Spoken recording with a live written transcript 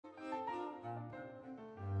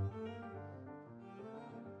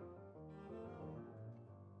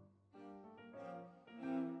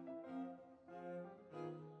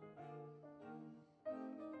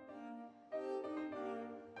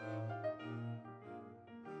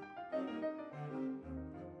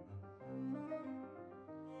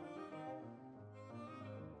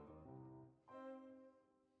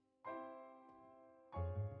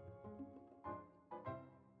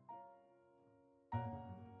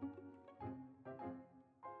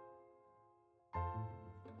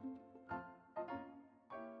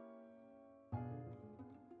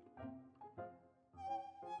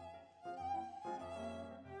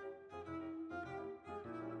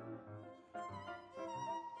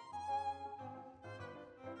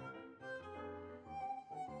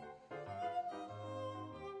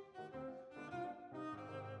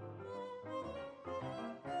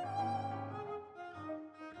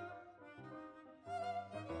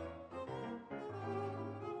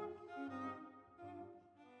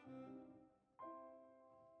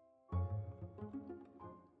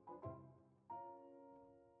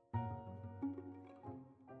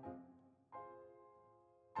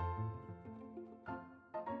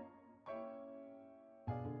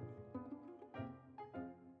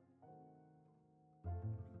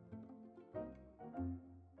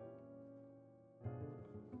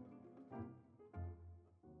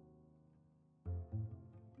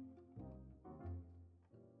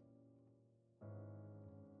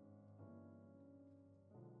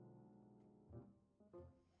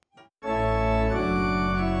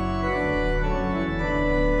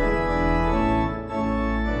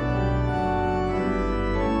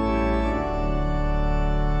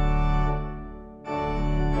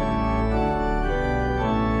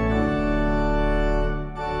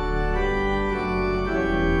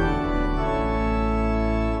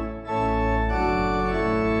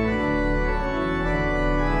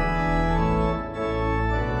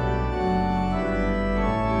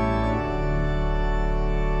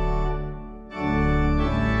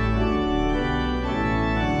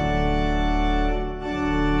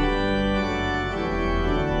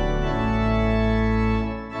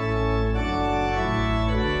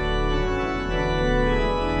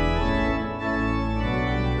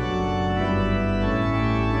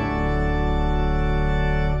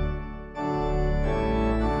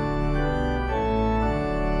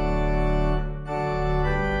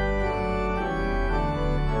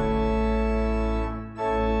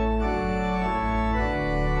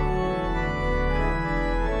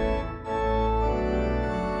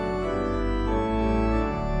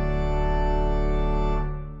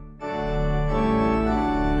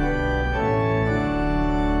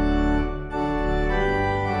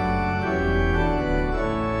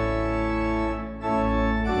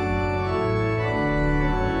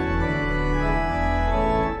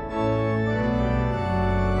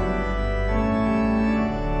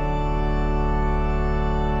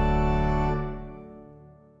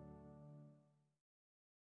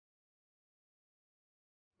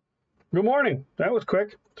Good morning. That was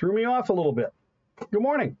quick. Threw me off a little bit. Good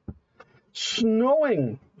morning.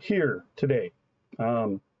 Snowing here today.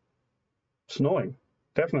 Snowing,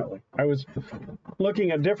 definitely. I was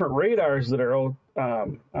looking at different radars that are out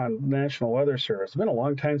on National Weather Service. It's been a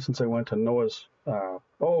long time since I went to NOAA's.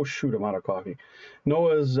 I'm out of coffee.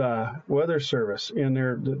 NOAA's Weather Service,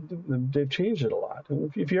 and they've changed it a lot.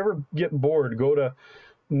 If you ever get bored, go to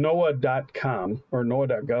NOAA.com or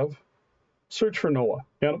NOAA.gov. Search for NOAA.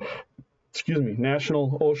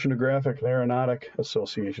 National Oceanographic and Aeronautic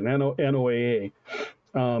Association, NOAA,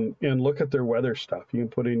 and look at their weather stuff. You can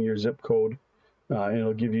put in your zip code, and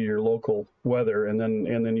it'll give you your local weather, and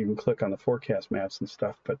then you can click on the forecast maps and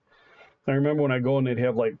stuff. But I remember when I go and they'd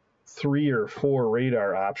have like 3 or 4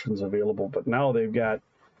 radar options available, but now they've got,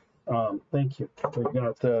 they've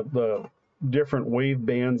got the different wave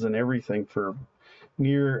bands and everything for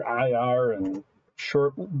near IR and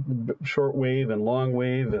short wave and long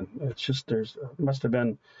wave, and it's just must have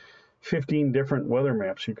been 15 different weather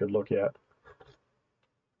maps you could look at.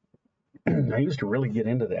 I used to really get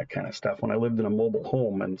into that kind of stuff when I lived in a mobile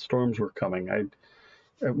home and storms were coming.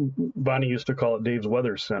 Bonnie used to call it Dave's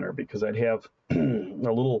Weather Center because I'd have a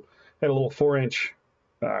little 4-inch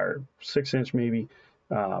or 6-inch maybe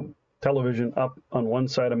television up on one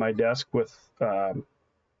side of my desk with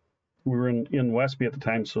we were in Westby at the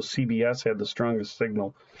time, so CBS had the strongest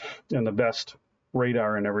signal and the best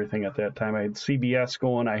radar and everything at that time. I had CBS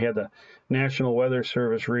going. I had the National Weather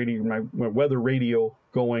Service radio, my weather radio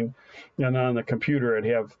going, and on the computer I'd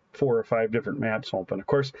have 4 or 5 different maps open. Of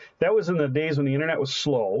course, that was in the days when the internet was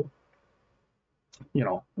slow,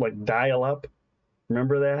 like dial-up.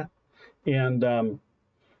 Remember that? And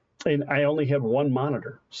I only had one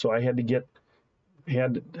monitor, so I had to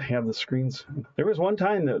have the screens. There was one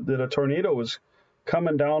time that a tornado was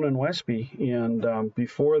coming down in Westby, and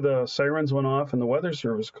before the sirens went off and the Weather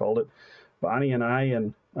Service called it, Bonnie and I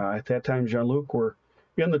and at that time Jean-Luc were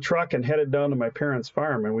in the truck and headed down to my parents'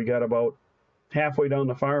 farm, and we got about halfway down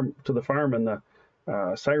the farm and the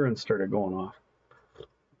sirens started going off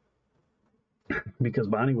because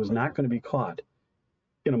Bonnie was not going to be caught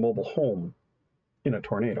in a mobile home in a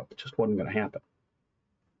tornado. It just wasn't going to happen.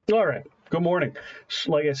 All right. Good morning.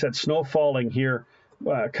 Like I said, snow falling here,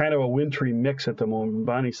 kind of a wintry mix at the moment.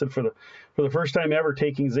 Bonnie said for the first time ever,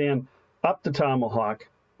 taking Zan up to Tomahawk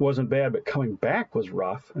wasn't bad, but coming back was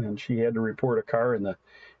rough, and she had to report a car in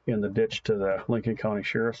the ditch to the Lincoln County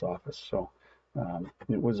Sheriff's Office. So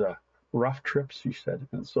it was a rough trip, she said.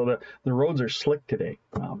 And so the roads are slick today,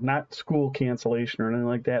 not school cancellation or anything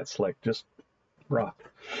like that. Slick, just rough.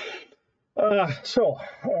 What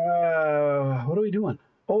are we doing?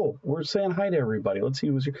 Oh, we're saying hi to everybody. Let's see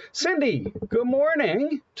who's here. Cindy, good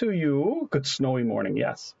morning to you. Good snowy morning,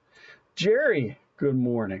 yes. Jerry, good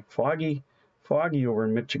morning. Foggy over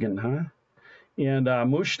in Michigan, huh? And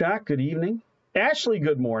Mushtak, good evening. Ashley,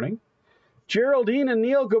 good morning. Geraldine and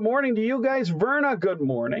Neil, good morning to you guys. Verna, good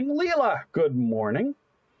morning. Leela, good morning.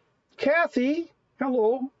 Kathy,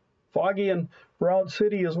 hello. Foggy in Broad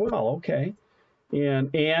City as well, okay.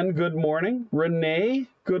 And Anne, good morning. Renee,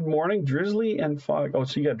 good morning. Drizzly and fog. Oh,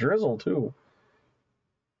 so you got drizzle too.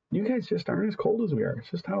 You guys just aren't as cold as we are.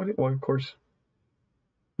 It's just how it is. Well, of course,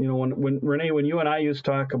 when Renee, when you and I used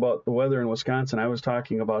to talk about the weather in Wisconsin, I was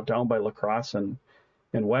talking about down by La Crosse and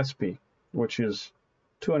Westby, which is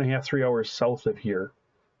 2.5, 3 hours south of here.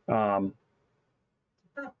 And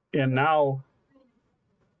now,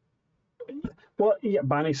 well, yeah,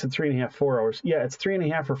 Bonnie said 3.5, 4 hours. Yeah, it's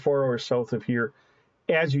 3.5 or 4 hours south of here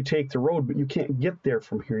as you take the road, but you can't get there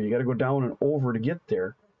from here. You got to go down and over to get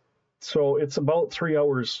there. So it's about 3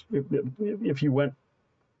 hours. If you went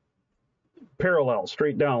parallel,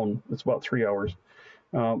 straight down, it's about 3 hours.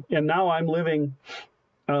 And now I'm living,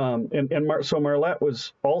 so Marlette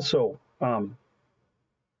was also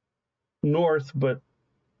north, but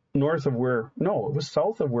north of it was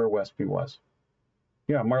south of where Westby was.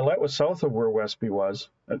 Yeah, Marlette was south of where Westby was.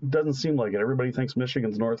 It doesn't seem like it. Everybody thinks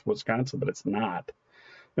Michigan's north of Wisconsin, but it's not.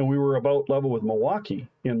 And we were about level with Milwaukee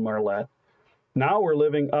in Marlette. Now we're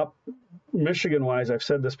living up Michigan-wise. I've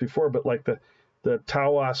said this before, but like the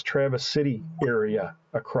Tawas, Travis City area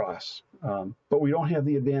across. But we don't have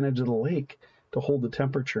the advantage of the lake to hold the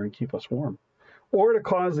temperature and keep us warm, or to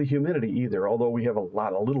cause the humidity either, although we have a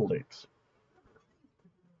lot of little lakes.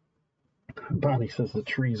 Bonnie says the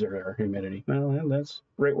trees are our humidity. Well, that's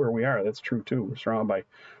right where we are. That's true, too. We're surrounded by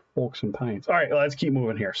oaks and pines. All right, let's keep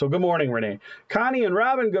moving here. So good morning, Renee. Connie and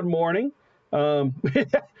Robin, good morning. I'll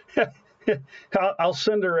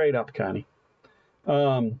send her right up, Connie.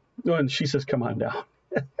 And she says, come on down.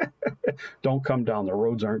 Don't come down. The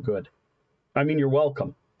roads aren't good. I mean, you're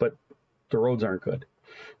welcome, but the roads aren't good.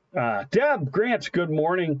 Deb Grant, good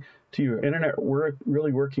morning to you. Internet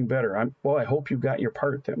really working better. I hope you got your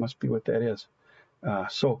part. That must be what that is.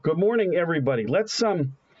 So good morning, everybody. Let's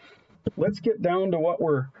get down to what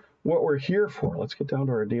we're here for. Let's get down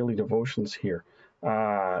to our daily devotions here.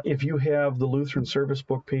 If you have the Lutheran Service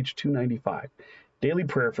Book, page 295, Daily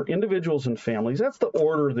Prayer for Individuals and Families. That's the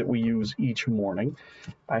order that we use each morning.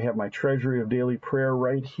 I have my treasury of daily prayer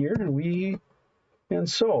right here, and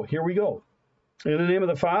so here we go. In the name of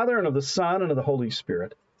the Father, and of the Son, and of the Holy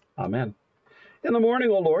Spirit. Amen. In the morning,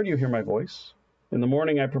 O Lord, you hear my voice. In the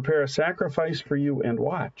morning I prepare a sacrifice for you and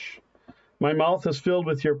watch. My mouth is filled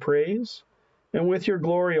with your praise, and with your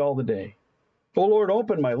glory all the day. O Lord,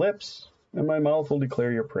 open my lips, and my mouth will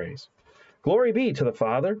declare your praise. Glory be to the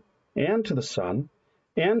Father, and to the Son,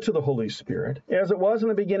 and to the Holy Spirit, as it was in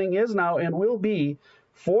the beginning, is now, and will be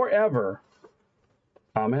forever.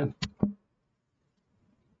 Amen.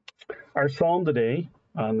 Our psalm today,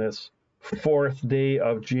 on this 4th day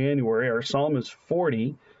of January, our psalm is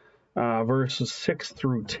 40, verses 6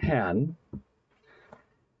 through 10.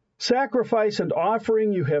 Sacrifice and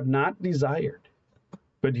offering you have not desired,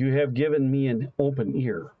 but you have given me an open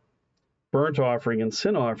ear. Burnt offering and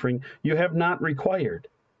sin offering you have not required.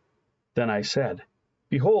 Then I said,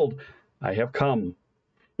 Behold, I have come.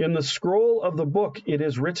 In the scroll of the book it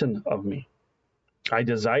is written of me. I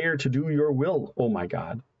desire to do your will, O my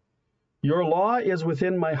God. Your law is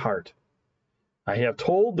within my heart. I have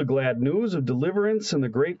told the glad news of deliverance in the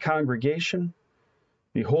great congregation.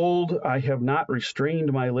 Behold, I have not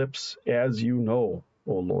restrained my lips, as you know,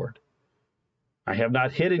 O Lord. I have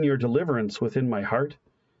not hidden your deliverance within my heart.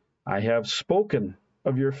 I have spoken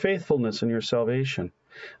of your faithfulness and your salvation.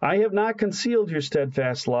 I have not concealed your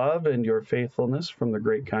steadfast love and your faithfulness from the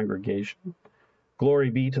great congregation.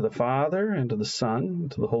 Glory be to the Father, and to the Son,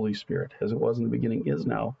 and to the Holy Spirit, as it was in the beginning, is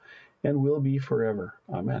now, and will be forever.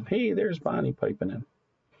 Amen. Hey, there's Bonnie piping in.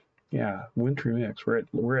 Yeah, wintry mix.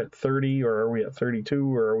 We're at 30, or are we at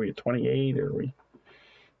 32, or are we at 28, or are we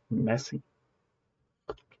messy?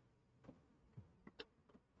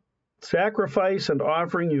 Sacrifice and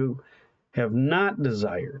offering you have not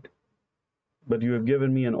desired, but you have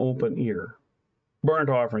given me an open ear. Burnt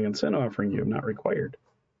offering and sin offering you have not required.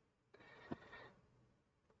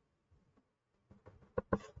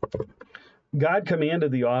 God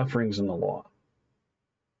commanded the offerings in the law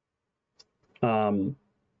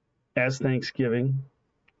as thanksgiving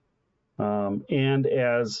and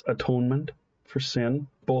as atonement for sin,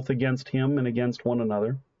 both against him and against one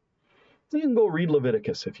another. You can go read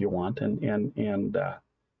Leviticus if you want and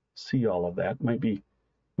see all of that. Might be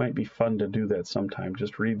fun to do that sometime.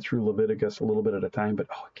 Just read through Leviticus a little bit at a time, but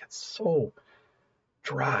it gets so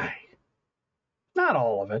dry. Not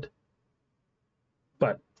all of it,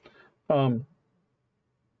 but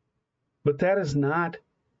that is not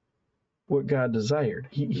what God desired.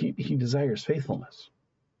 He desires faithfulness,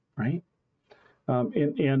 right?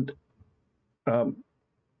 And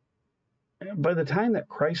by the time that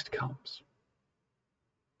Christ comes,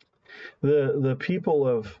 the people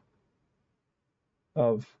of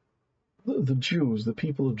the Jews, the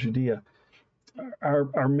people of Judea,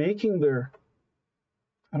 are making their,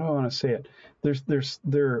 I don't want to say it,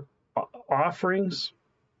 their offerings,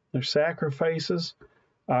 their sacrifices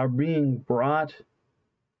are being brought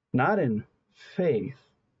not in faith,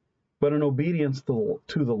 but in obedience to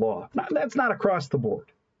the law. That's not across the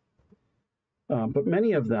board, but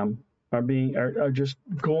many of them are just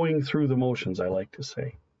going through the motions, I like to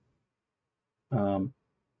say. But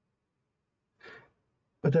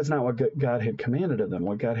that's not what God had commanded of them.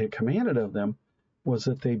 What God had commanded of them was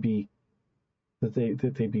that they be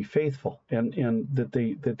faithful, and that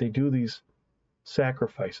they do these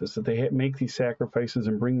sacrifices, that they make these sacrifices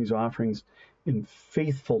and bring these offerings in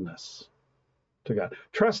faithfulness to God,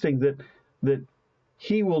 trusting that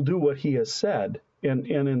he will do what he has said, and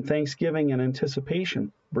in thanksgiving and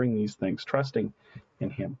anticipation bring these things, trusting in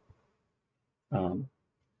him.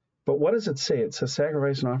 But what does it say? It says,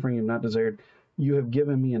 sacrifice and offering you have not desired. You have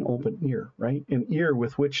given me an open ear, right? An ear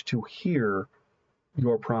with which to hear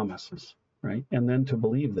your promises, right? And then to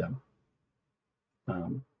believe them.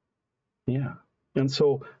 Yeah. And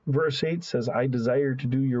so verse 8 says, I desire to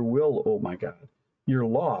do your will, O my God. Your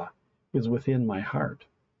law is within my heart.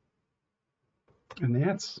 And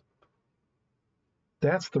that's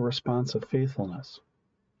the response of faithfulness.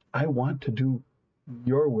 I want to do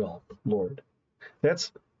your will, Lord.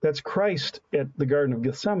 That's Christ at the Garden of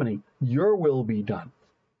Gethsemane. Your will be done.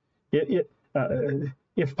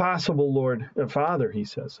 If possible, Lord, Father, he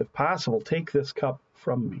says, if possible, take this cup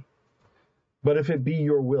from me. But if it be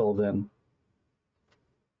your will, then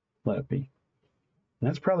let it be. And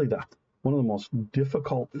that's probably one of the most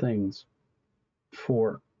difficult things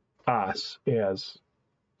for us as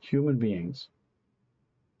human beings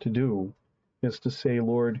to do is to say,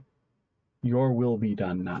 Lord, your will be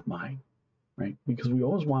done, not mine, right? Because we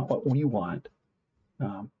always want what we want.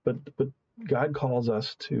 But God calls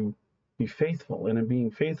us to be faithful. And in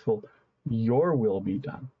being faithful, your will be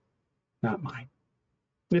done, not mine.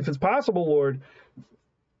 If it's possible, Lord,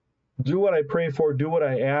 do what I pray for, do what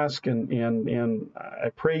I ask, and I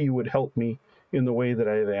pray you would help me in the way that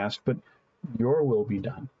I have asked, but your will be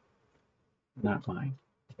done, not mine.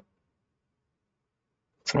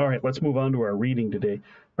 All right, let's move on to our reading today.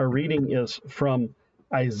 Our reading is from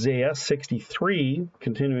Isaiah 63,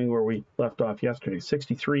 continuing where we left off yesterday,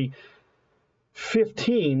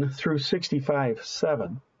 63:15 through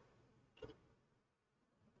 65:7.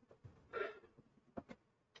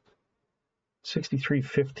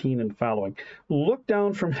 63:15 and following. Look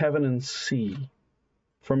down from heaven and see,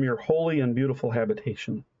 from your holy and beautiful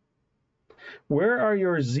habitation. Where are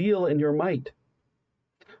your zeal and your might?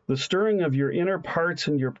 The stirring of your inner parts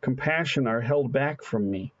and your compassion are held back from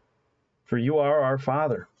me. For you are our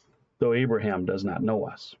Father, though Abraham does not know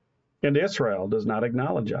us, and Israel does not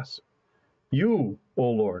acknowledge us. You,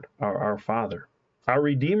 O Lord, are our Father. Our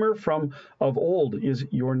Redeemer from of old is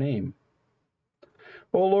your name.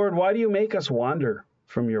 O Lord, why do you make us wander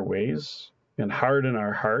from your ways and harden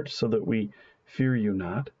our heart so that we fear you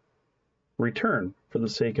not? Return for the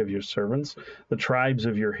sake of your servants, the tribes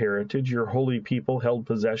of your heritage. Your holy people held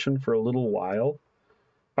possession for a little while.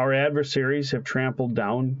 Our adversaries have trampled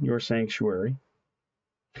down your sanctuary.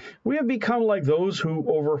 We have become like those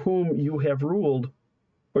over whom you have ruled.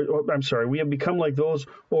 We have become like those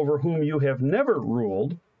over whom you have never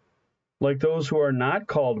ruled, like those who are not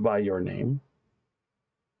called by your name.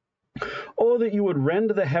 Oh, that you would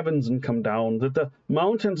rend the heavens and come down, that the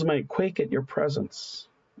mountains might quake at your presence,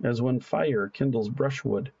 as when fire kindles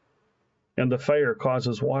brushwood, and the fire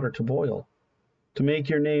causes water to boil, to make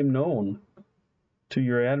your name known to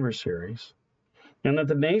your adversaries, and that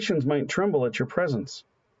the nations might tremble at your presence.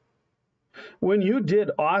 When you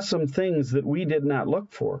did awesome things that we did not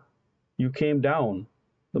look for, you came down,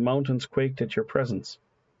 the mountains quaked at your presence.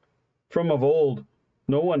 From of old,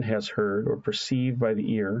 no one has heard or perceived by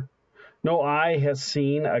the ear, no eye has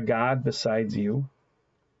seen a God besides you,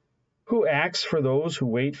 who acts for those who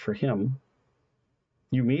wait for him.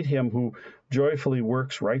 You meet him who joyfully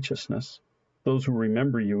works righteousness, those who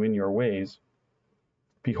remember you in your ways.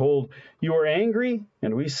 Behold, you are angry,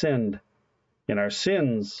 and we sinned. In our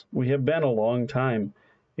sins we have been a long time,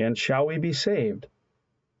 and shall we be saved?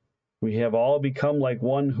 We have all become like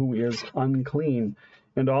one who is unclean,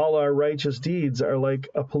 and all our righteous deeds are like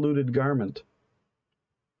a polluted garment.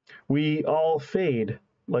 We all fade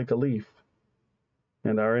like a leaf,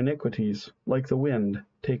 and our iniquities, like the wind,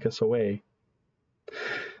 take us away.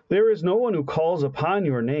 There is no one who calls upon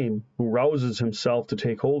your name, who rouses himself to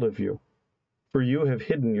take hold of you. For you have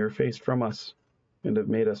hidden your face from us, and have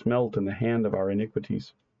made us melt in the hand of our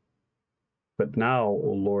iniquities. But now,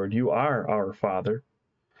 O Lord, you are our Father.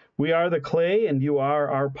 We are the clay, and you are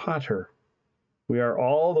our potter. We are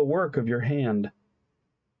all the work of your hand.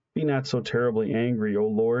 Be not so terribly angry, O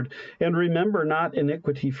Lord, and remember not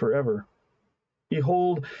iniquity forever.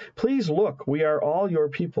 Behold, please look, we are all your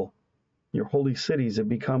people. Your holy cities have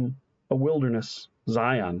become a wilderness.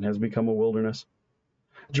 Zion has become a wilderness.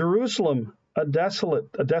 Jerusalem, a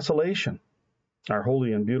desolation. Our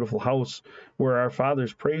holy and beautiful house, where our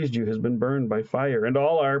fathers praised you, has been burned by fire, and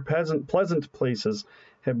all our pleasant places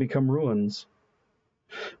have become ruins.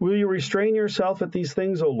 Will you restrain yourself at these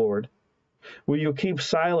things, O Lord? Will you keep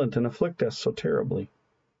silent and afflict us so terribly?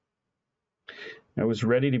 I was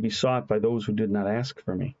ready to be sought by those who did not ask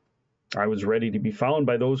for me. I was ready to be found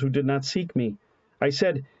by those who did not seek me. I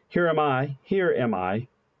said, here am I,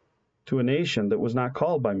 to a nation that was not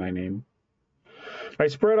called by my name. I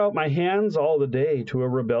spread out my hands all the day to a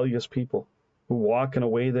rebellious people who walk in a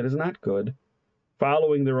way that is not good,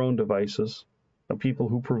 following their own devices, a people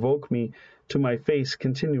who provoke me to my face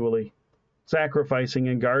continually, sacrificing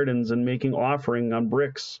in gardens and making offering on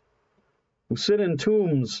bricks, who sit in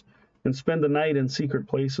tombs and spend the night in secret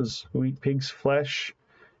places, who eat pig's flesh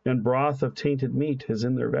and broth of tainted meat is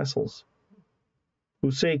in their vessels, who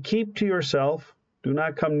say, keep to yourself, do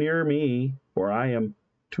not come near me, for I am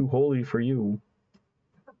too holy for you.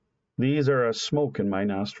 These are a smoke in my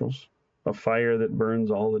nostrils, a fire that burns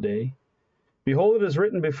all the day. Behold, it is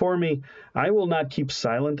written before me, I will not keep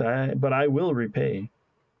silent, but I will repay.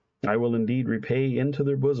 I will indeed repay into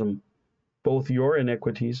their bosom both your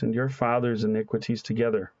iniquities and your fathers' iniquities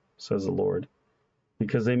together, says the Lord,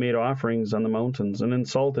 because they made offerings on the mountains and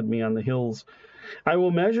insulted me on the hills. I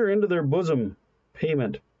will measure into their bosom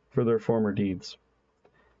payment for their former deeds.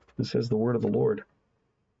 This is the word of the Lord.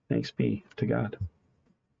 Thanks be to God.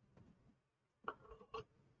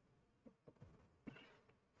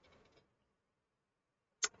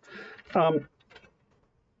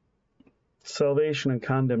 Salvation and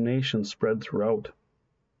condemnation spread throughout.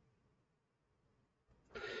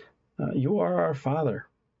 You are our Father,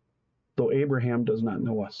 though Abraham does not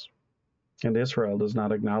know us, and Israel does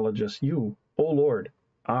not acknowledge us. You, O Lord,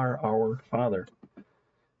 are our Father.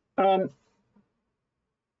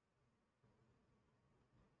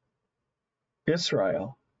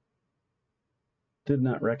 Israel did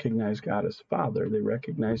not recognize God as Father. They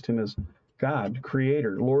recognized him as God,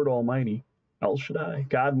 Creator, Lord Almighty, El Shaddai,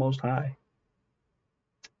 God Most High,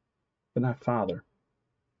 but not Father.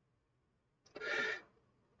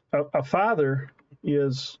 A father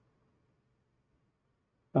is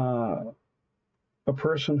a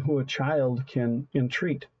person who a child can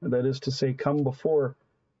entreat, that is to say, come before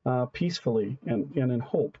peacefully and in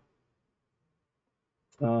hope.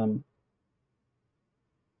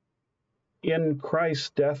 In Christ's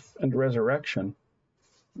death and resurrection,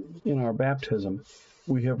 in our baptism,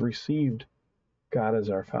 we have received God as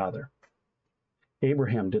our Father.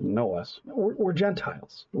 Abraham didn't know us. We're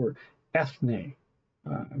Gentiles. We're ethne,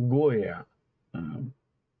 Goya.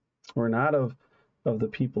 We're not of the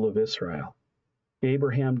people of Israel.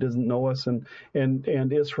 Abraham doesn't know us, and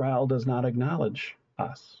Israel does not acknowledge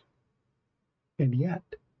us. And yet,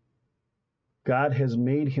 God has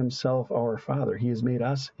made himself our Father. He has made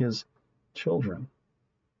us his children.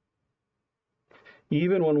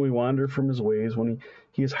 Even when we wander from his ways, when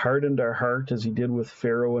he has hardened our heart as he did with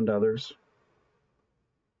Pharaoh and others,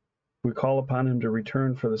 we call upon him to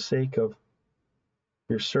return for the sake of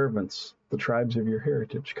your servants, the tribes of your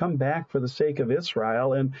heritage. Come back for the sake of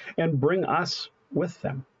Israel and bring us with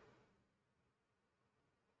them.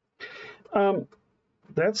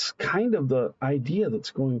 That's kind of the idea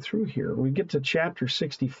that's going through here. We get to chapter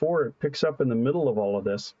 64, it picks up in the middle of all of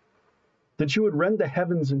this, that you would rend the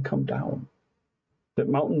heavens and come down, that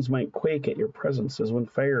mountains might quake at your presence, as when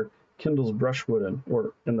fire kindles brushwood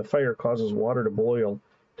and the fire causes water to boil,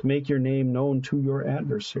 to make your name known to your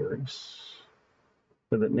adversaries,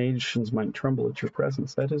 so that nations might tremble at your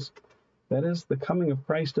presence. That is the coming of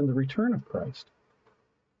Christ and the return of Christ.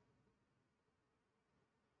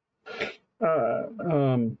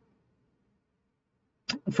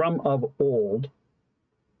 From of old,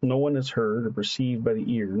 no one has heard or perceived by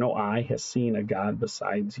the ear, no eye has seen a God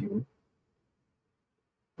besides you.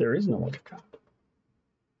 There is no other God.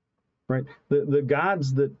 Right? The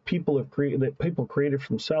gods that people have created, that people created for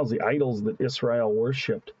themselves, the idols that Israel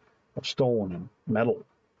worshipped of stone and metal,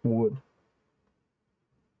 wood,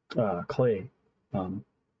 clay,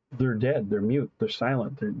 they're dead, they're mute, they're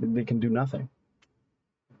silent, they can do nothing.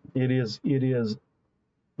 It is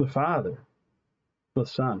the Father, the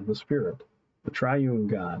Son, the Spirit, the triune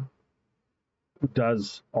God, who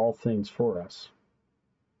does all things for us.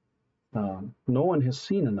 No one has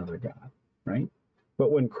seen another God, right?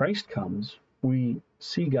 But when Christ comes, we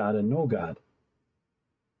see God and know God,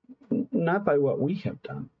 not by what we have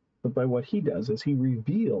done, but by what he does as he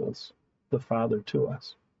reveals the Father to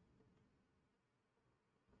us.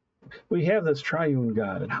 We have this triune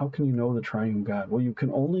God, and how can you know the triune God? Well, you can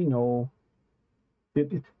only know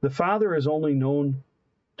the Father is only known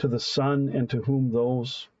to the Son and to whom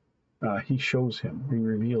those he shows him, he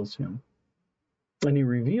reveals him. And he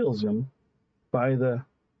reveals him by the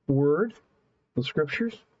Word, the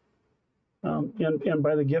Scriptures, and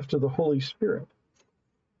by the gift of the Holy Spirit.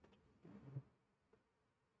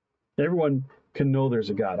 Everyone can know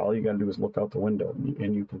there's a God. All you got to do is look out the window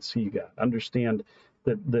and you can see God. Understand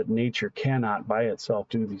that nature cannot by itself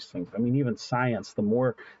do these things. I mean, even science, the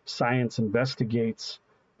more science investigates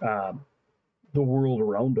the world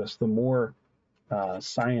around us, the more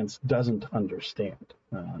science doesn't understand.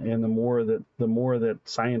 And the more that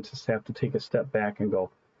scientists have to take a step back and go,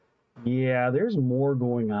 yeah, there's more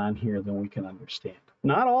going on here than we can understand.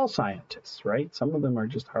 Not all scientists, right? Some of them are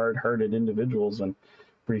just hard-hearted individuals and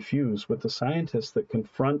refuse. But the scientists that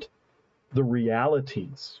confront the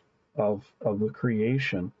realities of the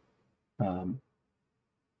creation find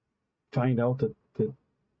out that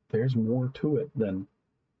there's more to it than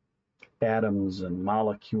atoms and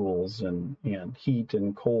molecules and heat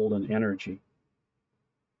and cold and energy.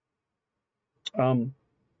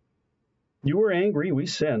 You were angry, we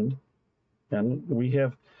sinned, and we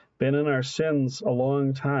have been in our sins a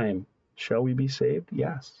long time. Shall we be saved?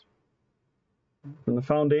 Yes. From the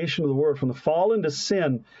foundation of the world, from the fall into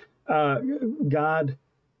sin, God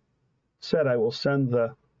said, I will send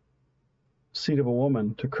the seed of a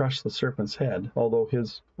woman to crush the serpent's head, although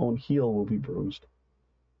his own heel will be bruised.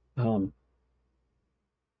 And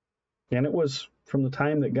it was from the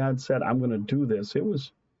time that God said, I'm going to do this, it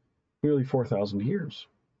was nearly 4,000 years.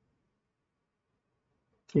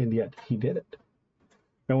 And yet he did it.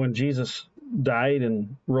 And when Jesus died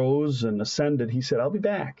and rose and ascended, he said, I'll be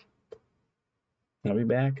back. I'll be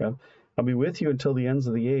back. I'll be with you until the ends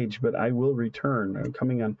of the age, but I will return. I'm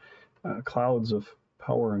coming on clouds of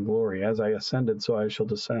power and glory. As I ascended, so I shall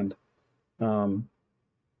descend. And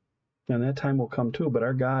that time will come too. But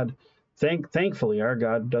our God, thankfully, our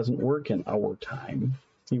God doesn't work in our time.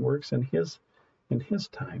 He works in His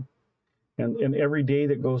time. And every day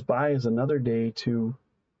that goes by is another day to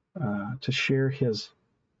share His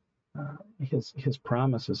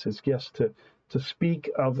promises, His gifts, to speak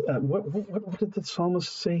of what did the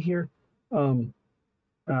psalmist say here?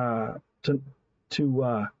 To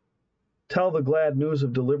tell the glad news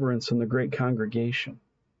of deliverance in the great congregation,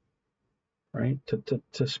 right?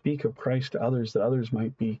 To speak of Christ to others, that others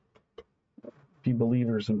might be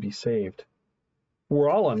believers and be saved. We're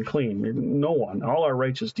all unclean. No one. All our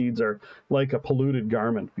righteous deeds are like a polluted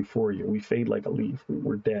garment before you. We fade like a leaf.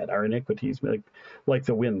 We're dead. Our iniquities, like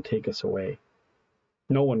the wind, take us away.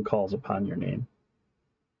 No one calls upon your name.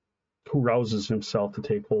 Who rouses himself to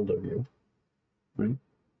take hold of you? Right?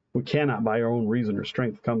 We cannot, by our own reason or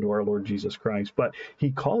strength, come to our Lord Jesus Christ, but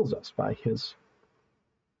He calls us by His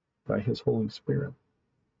Holy Spirit.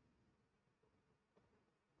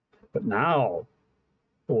 But now,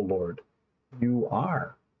 O Lord, you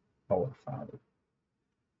are our Father.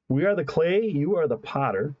 We are the clay, you are the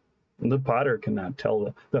potter, and the potter cannot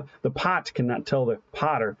tell the pot cannot tell the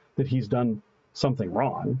potter that he's done something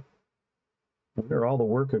wrong. We are all the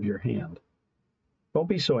work of your hand. Don't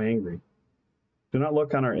be so angry. Do not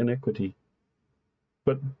look on our iniquity,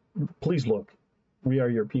 but please look. We are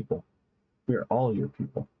your people. We are all your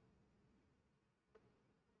people.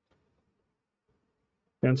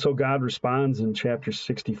 And so God responds in chapter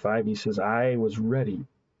 65. He says, I was ready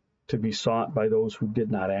to be sought by those who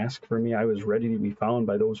did not ask for me. I was ready to be found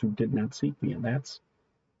by those who did not seek me. And that's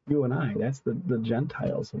you and I. That's the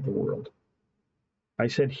Gentiles of the world. I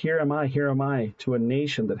said, here am I, to a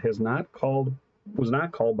nation that was not called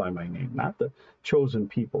by my name, not the chosen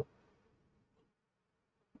people.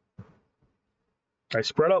 I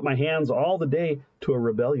spread out my hands all the day to a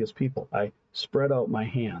rebellious people. I spread out my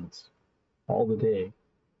hands all the day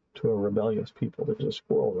to a rebellious people. There's a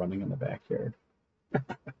squirrel running in the backyard.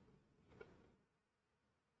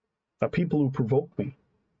 A people who provoke me,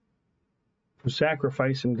 who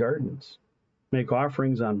sacrifice in gardens, make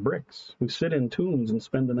offerings on bricks, who sit in tombs and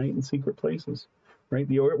spend the night in secret places, right?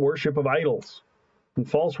 The worship of idols and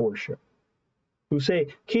false worship, who say,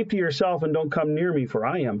 keep to yourself and don't come near me, for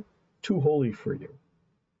I am too holy for you.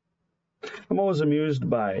 I'm always amused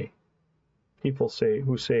by people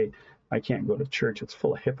who say, I can't go to church, it's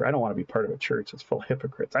full of hypocrites. I don't want to be part of a church, it's full of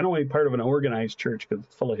hypocrites. I don't want to be part of an organized church because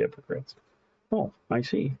it's full of hypocrites. Oh, I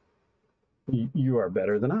see. You are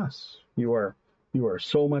better than us. You are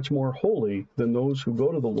so much more holy than those who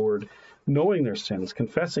go to the Lord, knowing their sins,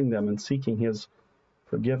 confessing them, and seeking His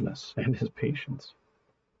forgiveness and His patience.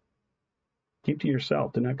 Keep to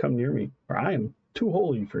yourself. Do not come near me, for I am too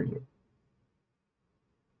holy for you.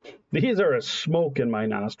 These are a smoke in my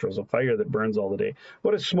nostrils, a fire that burns all the day.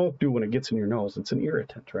 What does smoke do when it gets in your nose? It's an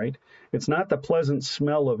irritant, right? It's not the pleasant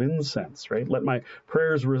smell of incense, right? Let my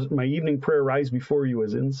evening prayer rise before you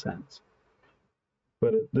as incense.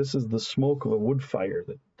 But this is the smoke of a wood fire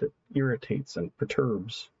that irritates and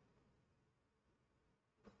perturbs.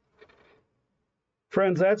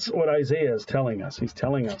 Friends, that's what Isaiah is telling us. He's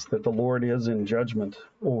telling us that the Lord is in judgment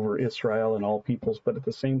over Israel and all peoples, but at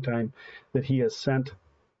the same time that He has sent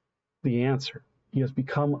the answer. He has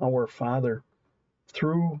become our Father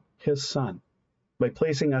through His Son, by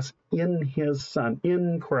placing us in His Son,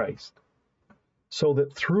 in Christ, so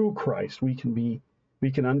that through Christ we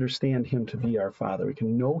can understand Him to be our Father. We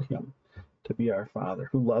can know Him to be our Father,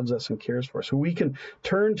 who loves us and cares for us, who we can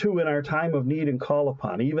turn to in our time of need and call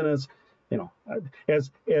upon, even as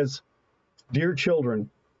dear children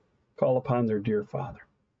call upon their dear Father.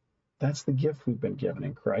 That's the gift we've been given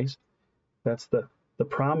in Christ. That's the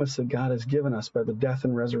promise that God has given us by the death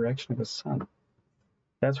and resurrection of His Son.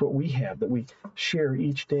 That's what we have, that we share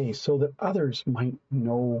each day so that others might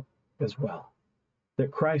know as well that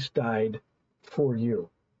Christ died for you,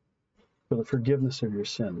 for the forgiveness of your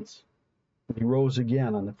sins. He rose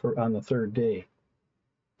again on the third day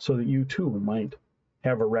so that you too might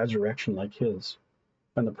have a resurrection like His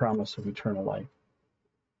and the promise of eternal life,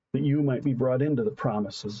 that you might be brought into the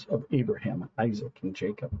promises of Abraham, Isaac, and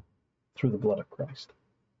Jacob through the blood of Christ.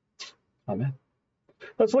 Amen.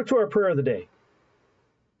 Let's look to our prayer of the day.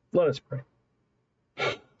 Let us pray.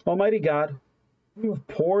 Almighty God, you have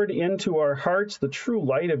poured into our hearts the true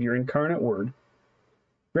light of your incarnate word.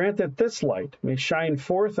 Grant that this light may shine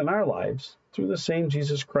forth in our lives through the same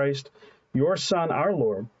Jesus Christ, your Son, our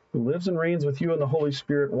Lord, who lives and reigns with you in the Holy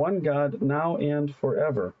Spirit, one God, now and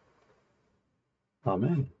forever.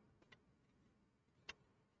 Amen.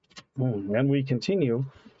 And we continue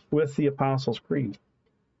with the Apostles' Creed.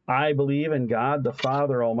 I believe in God, the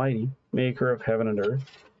Father Almighty, maker of heaven and earth,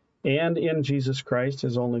 and in Jesus Christ,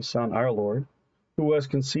 his only Son, our Lord, who was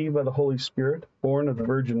conceived by the Holy Spirit, born of the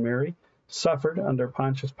Virgin Mary, suffered under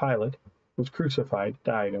Pontius Pilate, was crucified,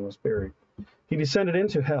 died, and was buried. He descended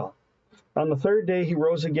into hell. On the third day he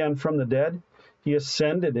rose again from the dead. He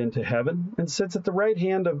ascended into heaven and sits at the right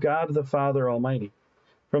hand of God the Father Almighty.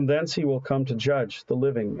 From thence he will come to judge the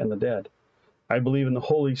living and the dead. I believe in the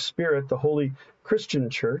Holy Spirit, the holy Christian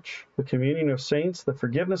Church, the communion of saints, the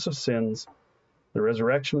forgiveness of sins, the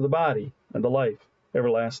resurrection of the body, and the life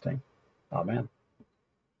everlasting. Amen.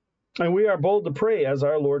 And we are bold to pray as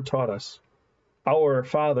our Lord taught us. Our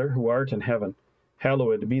Father, who art in heaven,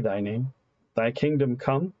 hallowed be thy name. Thy kingdom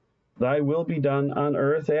come, thy will be done on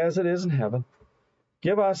earth as it is in heaven.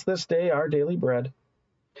 Give us this day our daily bread,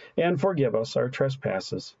 and forgive us our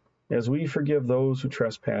trespasses, as we forgive those who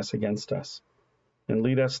trespass against us. And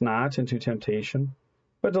lead us not into temptation,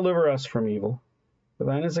 but deliver us from evil. For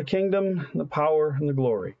thine is the kingdom, the power, and the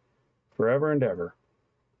glory, forever and ever.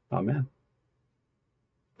 Amen.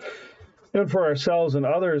 And for ourselves and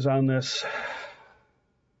others on this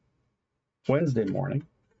Wednesday morning,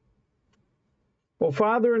 O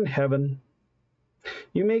Father in heaven,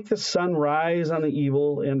 you make the sun rise on the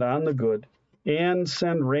evil and on the good, and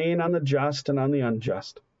send rain on the just and on the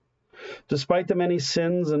unjust. Despite the many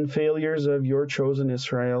sins and failures of your chosen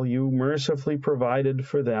Israel, you mercifully provided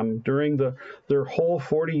for them during their whole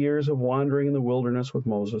 40 years of wandering in the wilderness with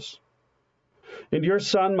Moses. And your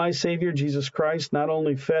Son, my Savior, Jesus Christ, not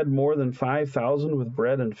only fed more than 5,000 with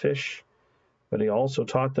bread and fish, but he also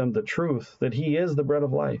taught them the truth that he is the bread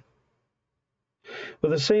of life.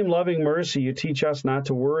 With the same loving mercy, you teach us not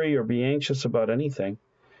to worry or be anxious about anything,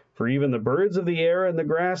 for even the birds of the air and the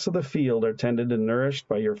grass of the field are tended and nourished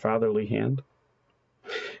by your fatherly hand.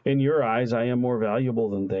 In your eyes I am more valuable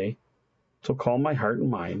than they, so calm my heart and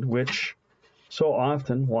mind, which so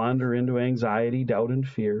often wander into anxiety, doubt, and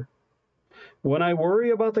fear. When I worry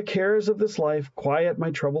about the cares of this life, quiet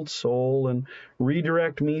my troubled soul and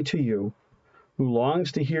redirect me to you, who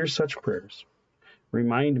longs to hear such prayers.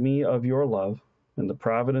 Remind me of your love and the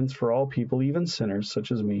providence for all people, even sinners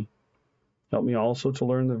such as me. Help me also to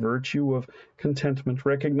learn the virtue of contentment,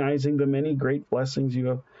 recognizing the many great blessings you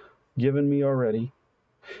have given me already,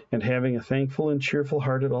 and having a thankful and cheerful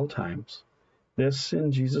heart at all times. This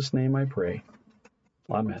in Jesus' name I pray.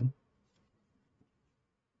 Amen.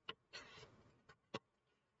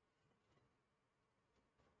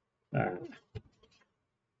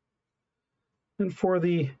 And for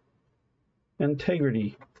the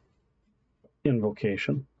integrity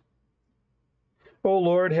invocation. O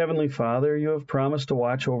Lord, Heavenly Father, you have promised to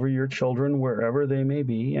watch over your children wherever they may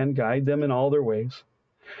be and guide them in all their ways.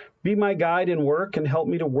 Be my guide in work and help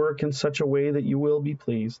me to work in such a way that you will be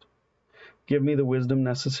pleased. Give me the wisdom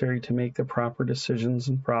necessary to make the proper decisions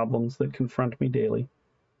and problems that confront me daily.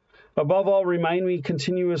 Above all, remind me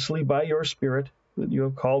continuously by your Spirit that you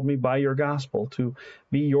have called me by your gospel to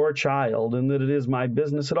be your child, and that it is my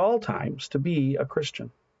business at all times to be a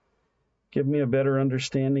Christian. Give me a better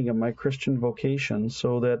understanding of my Christian vocation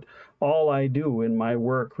so that all I do in my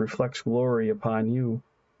work reflects glory upon you,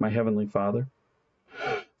 my Heavenly Father.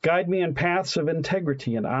 Guide me in paths of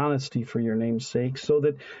integrity and honesty for your name's sake, so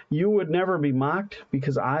that you would never be mocked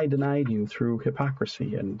because I denied you through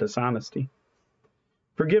hypocrisy and dishonesty.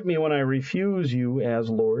 Forgive me when I refuse you as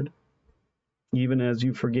Lord, even as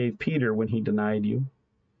you forgave Peter when he denied you.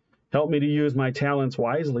 Help me to use my talents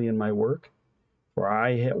wisely in my work, for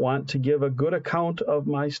I want to give a good account of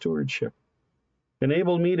my stewardship.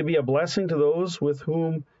 Enable me to be a blessing to those with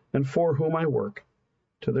whom and for whom I work,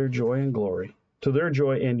 to their joy and glory, to their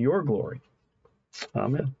joy and your glory.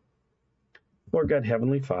 Amen. Lord God,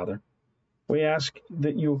 Heavenly Father, we ask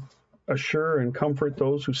that you assure and comfort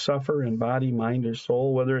those who suffer in body, mind, or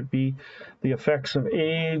soul, whether it be the effects of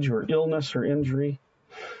age or illness or injury.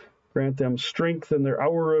 Grant them strength in their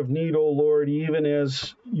hour of need, O Lord, even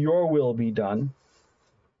as your will be done.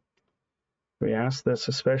 We ask this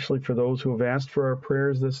especially for those who have asked for our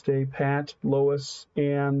prayers this day: Pat, Lois,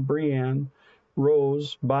 Ann, Brianne,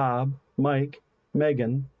 Rose, Bob, Mike,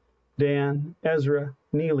 Megan, Dan, Ezra,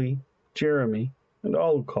 Neely, Jeremy, and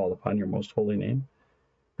all who call upon your most holy name.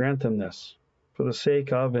 Grant them this for the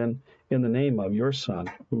sake of and in the name of your Son,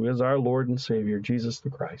 who is our Lord and Savior, Jesus the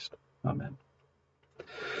Christ. Amen.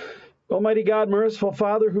 Almighty God, merciful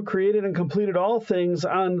Father, who created and completed all things,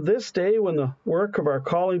 on this day when the work of our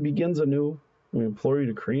calling begins anew, we implore you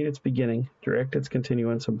to create its beginning, direct its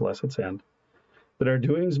continuance, and bless its end, that our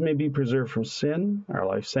doings may be preserved from sin, our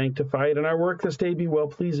life sanctified, and our work this day be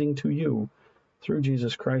well-pleasing to you, through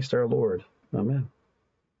Jesus Christ our Lord. Amen.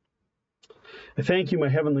 I thank you, my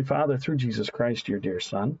heavenly Father, through Jesus Christ, your dear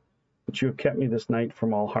Son, that you have kept me this night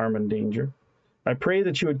from all harm and danger. I pray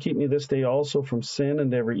that you would keep me this day also from sin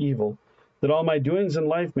and every evil, that all my doings in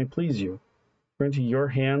life may please you. For into your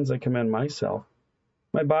hands I commend myself,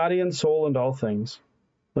 my body and soul, and all things.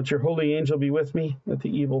 Let your holy angel be with me, that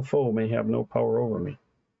the evil foe may have no power over me.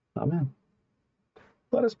 Amen.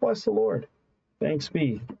 Let us bless the Lord. Thanks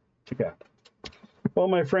be to God. Well,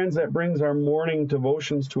 my friends, that brings our morning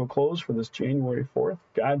devotions to a close for this January 4th.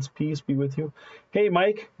 God's peace be with you. Hey,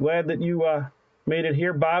 Mike, glad that you made it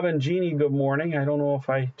here. Bob and Jeannie, good morning. I don't know if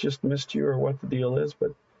I just missed you or what the deal is,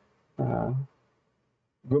 but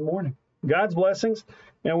good morning. God's blessings,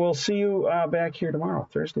 and we'll see you back here tomorrow,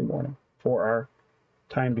 Thursday morning, for our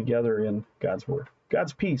time together in God's Word.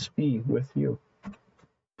 God's peace be with you.